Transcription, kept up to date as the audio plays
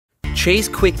Chase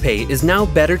QuickPay is now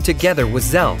better together with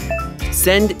Zelle.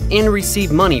 Send and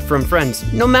receive money from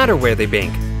friends no matter where they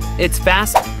bank. It's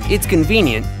fast, it's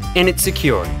convenient, and it's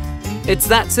secure. It's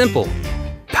that simple.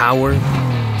 Power,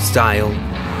 style,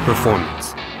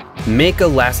 performance. Make a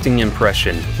lasting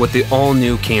impression with the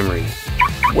all-new Camry.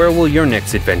 Where will your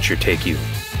next adventure take you?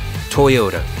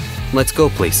 Toyota. Let's go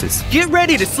places. Get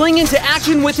ready to sling into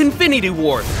action with Infinity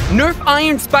War. Nerf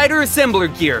Iron Spider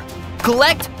Assembler gear.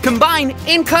 Collect, combine,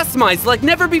 and customize like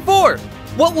never before.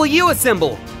 What will you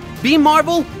assemble? Be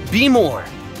Marvel, be more.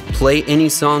 Play any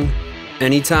song,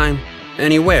 anytime,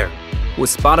 anywhere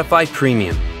with Spotify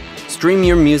Premium. Stream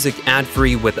your music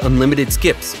ad-free with unlimited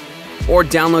skips, or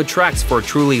download tracks for a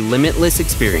truly limitless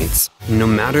experience. No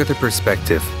matter the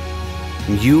perspective,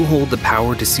 you hold the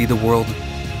power to see the world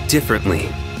differently.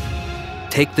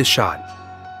 Take the shot.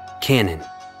 Canon.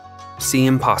 See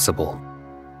impossible.